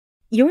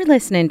You're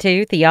listening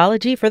to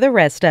Theology for the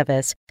Rest of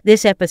Us.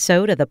 This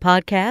episode of the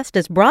podcast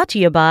is brought to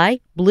you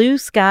by Blue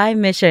Sky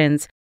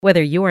Missions.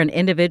 Whether you're an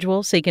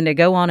individual seeking to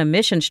go on a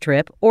missions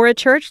trip or a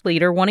church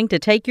leader wanting to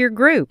take your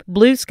group,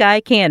 Blue Sky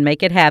can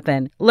make it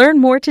happen. Learn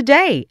more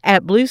today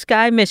at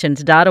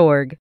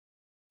blueskymissions.org.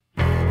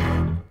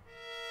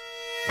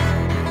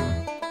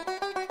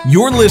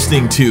 You're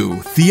listening to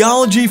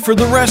Theology for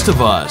the Rest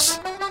of Us.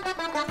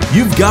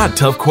 You've got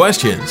tough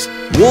questions.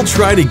 We'll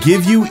try to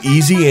give you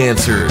easy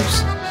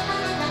answers.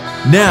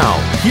 Now,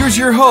 here's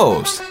your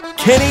host,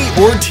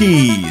 Kenny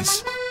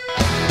Ortiz.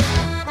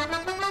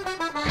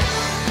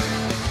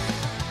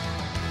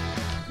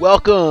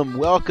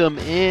 Welcome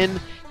in.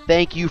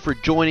 Thank you for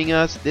joining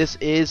us. This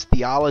is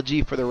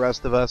Theology for the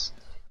Rest of Us.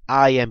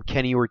 I am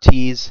Kenny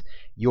Ortiz,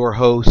 your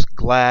host.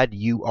 Glad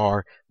you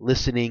are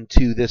listening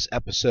to this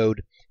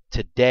episode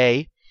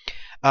today.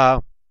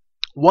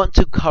 Want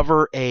to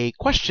cover a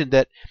question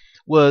that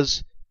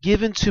was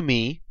given to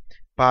me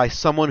by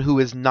someone who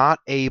is not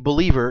a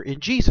believer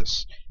in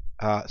Jesus,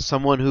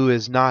 someone who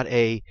is not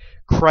a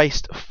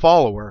Christ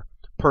follower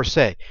per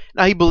se.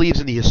 Now, he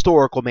believes in the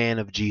historical man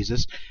of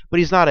Jesus, but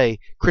he's not a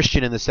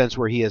Christian in the sense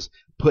where he has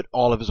put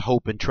all of his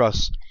hope and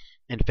trust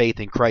and faith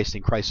in Christ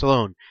and Christ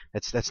alone.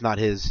 That's not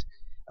his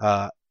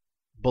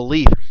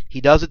belief. He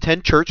does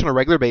attend church on a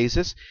regular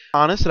basis.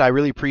 Honest, and I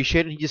really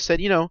appreciate it. He just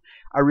said,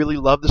 I really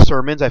love the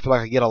sermons. I feel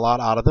like I get a lot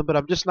out of them, but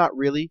I'm just not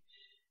really,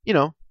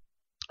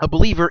 a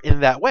believer in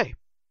that way.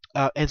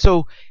 And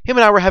so him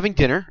and I were having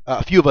dinner.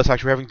 A few of us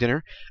actually were having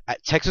dinner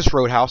at Texas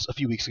Roadhouse a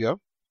few weeks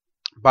ago.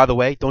 By the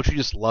way, don't you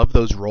just love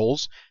those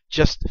rolls?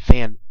 Just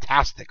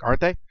fantastic, aren't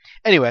they?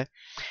 Anyway,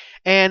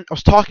 and I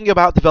was talking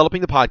about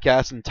developing the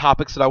podcast and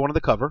topics that I wanted to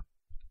cover.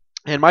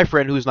 And my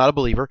friend, who is not a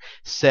believer,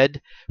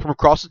 said from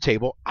across the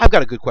table, I've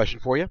got a good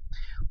question for you.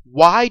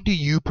 Why do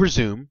you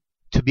presume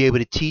to be able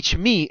to teach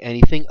me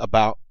anything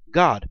about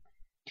God?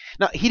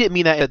 Now, he didn't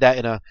mean that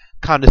in a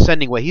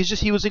condescending way.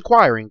 He was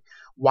inquiring,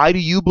 why do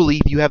you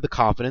believe you have the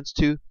confidence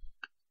to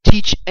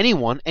teach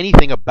anyone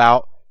anything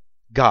about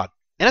God?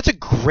 And that's a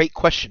great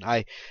question.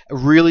 I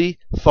really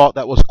thought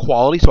that was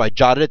quality, so I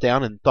jotted it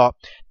down and thought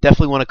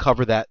definitely want to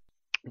cover that.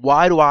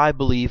 Why do I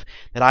believe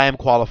that I am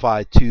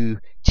qualified to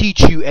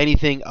teach you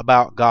anything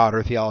about God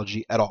or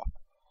theology at all?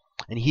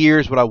 And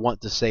here's what I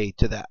want to say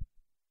to that.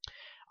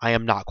 I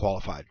am not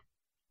qualified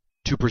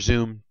to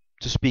presume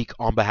to speak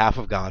on behalf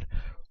of God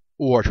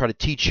or try to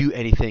teach you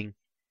anything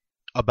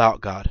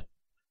about God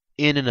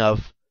in and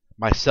of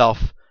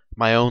myself,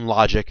 my own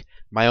logic,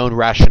 my own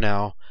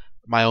rationale,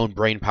 my own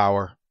brain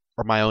power,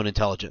 or my own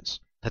intelligence.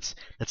 That's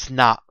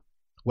not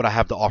what I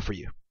have to offer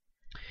you.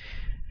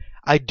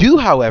 I do,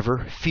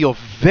 however, feel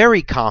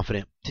very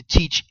confident to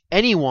teach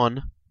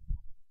anyone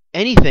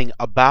anything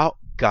about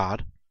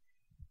God,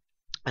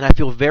 and I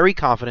feel very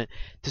confident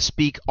to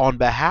speak on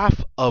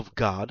behalf of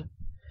God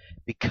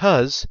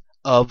because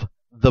of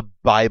the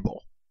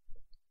Bible.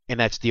 And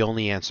that's the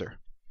only answer.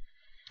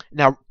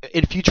 Now,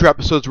 in future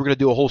episodes, we're going to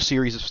do a whole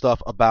series of stuff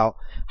about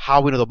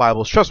how we know the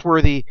Bible is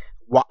trustworthy,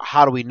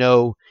 how do we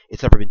know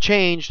it's never been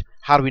changed,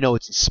 how do we know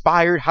it's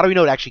inspired, how do we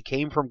know it actually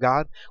came from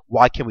God,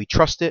 why can we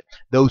trust it,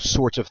 those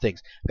sorts of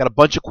things. I've got a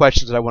bunch of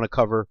questions that I want to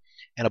cover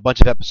and a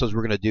bunch of episodes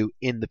we're going to do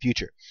in the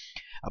future.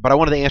 But I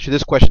wanted to answer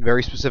this question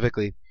very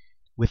specifically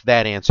with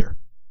that answer,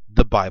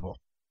 the Bible.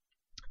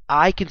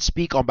 I can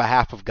speak on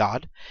behalf of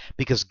God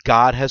because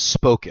God has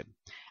spoken.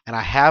 And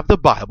I have the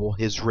Bible,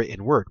 His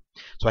written word.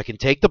 So I can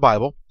take the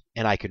Bible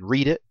and I can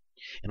read it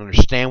and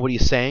understand what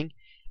He's saying,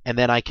 and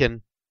then I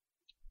can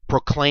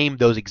proclaim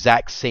those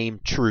exact same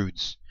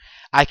truths.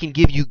 I can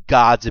give you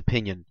God's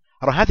opinion.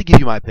 I don't have to give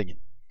you my opinion.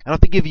 I don't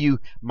have to give you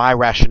my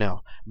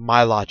rationale,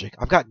 my logic.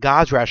 I've got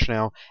God's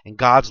rationale and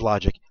God's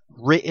logic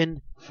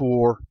written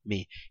for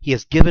me. He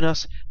has given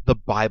us the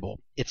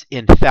Bible. It's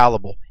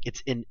infallible.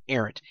 It's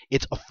inerrant.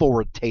 It's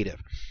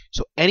authoritative.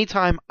 So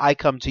anytime I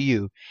come to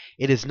you,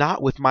 it is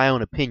not with my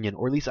own opinion,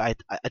 or at least I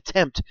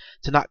attempt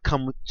to not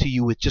come to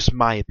you with just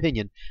my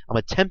opinion. I'm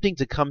attempting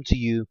to come to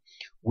you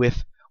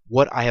with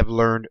what I have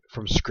learned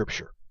from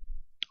Scripture.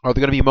 Are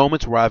there going to be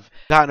moments where I've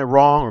gotten it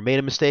wrong or made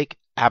a mistake?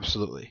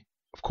 Absolutely.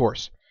 Of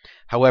course.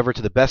 However,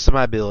 to the best of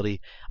my ability,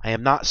 I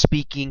am not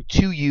speaking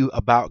to you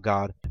about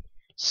God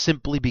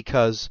simply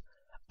because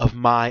of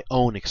my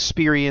own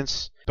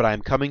experience, but I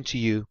am coming to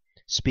you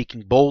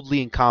speaking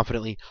boldly and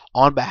confidently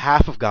on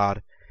behalf of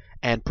God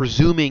and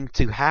presuming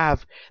to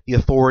have the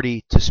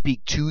authority to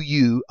speak to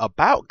you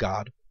about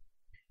God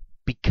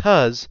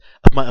because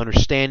of my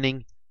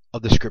understanding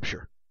of the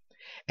Scripture.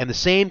 And the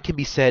same can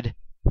be said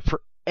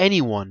for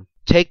anyone.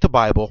 Take the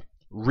Bible,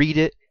 read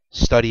it,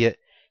 study it,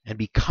 and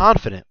be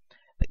confident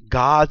that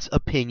God's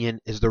opinion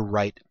is the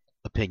right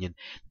opinion.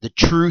 The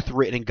truth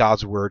written in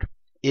God's Word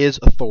is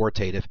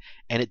authoritative,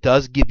 and it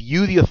does give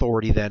you the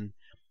authority then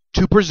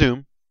to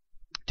presume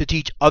to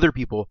teach other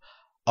people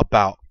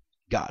about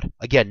God.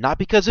 Again, not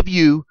because of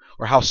you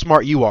or how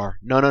smart you are.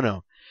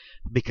 No.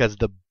 Because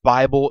the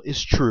Bible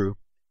is true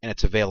and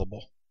it's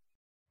available.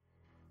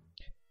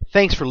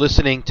 Thanks for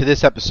listening to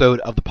this episode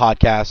of the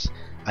podcast.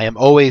 I am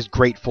always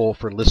grateful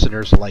for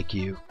listeners like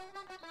you.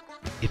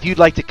 If you'd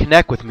like to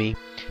connect with me,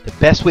 the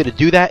best way to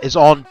do that is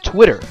on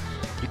Twitter.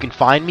 You can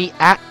find me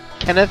at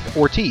Kenneth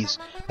Ortiz.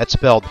 That's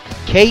spelled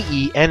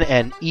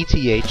KENNETHORTIZ,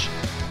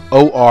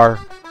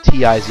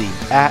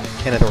 at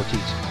Kenneth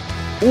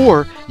Ortiz.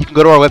 Or you can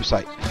go to our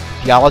website,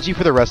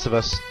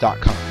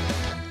 theologyfortherestofus.com.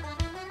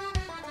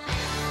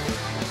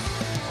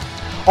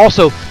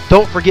 Also,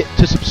 don't forget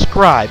to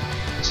subscribe.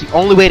 It's the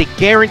only way to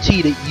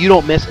guarantee that you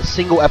don't miss a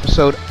single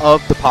episode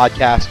of the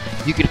podcast.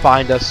 You can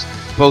find us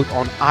both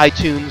on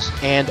iTunes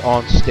and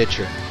on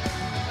Stitcher.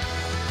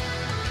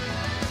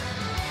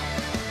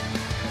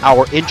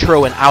 Our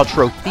intro and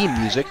outro theme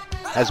music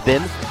has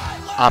been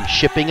I'm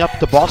Shipping Up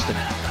to Boston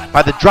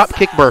by the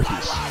Dropkick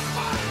Murphys.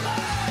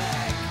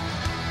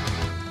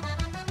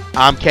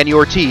 I'm Kenny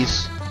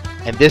Ortiz,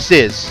 and this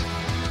is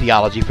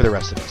Theology for the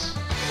Rest of Us.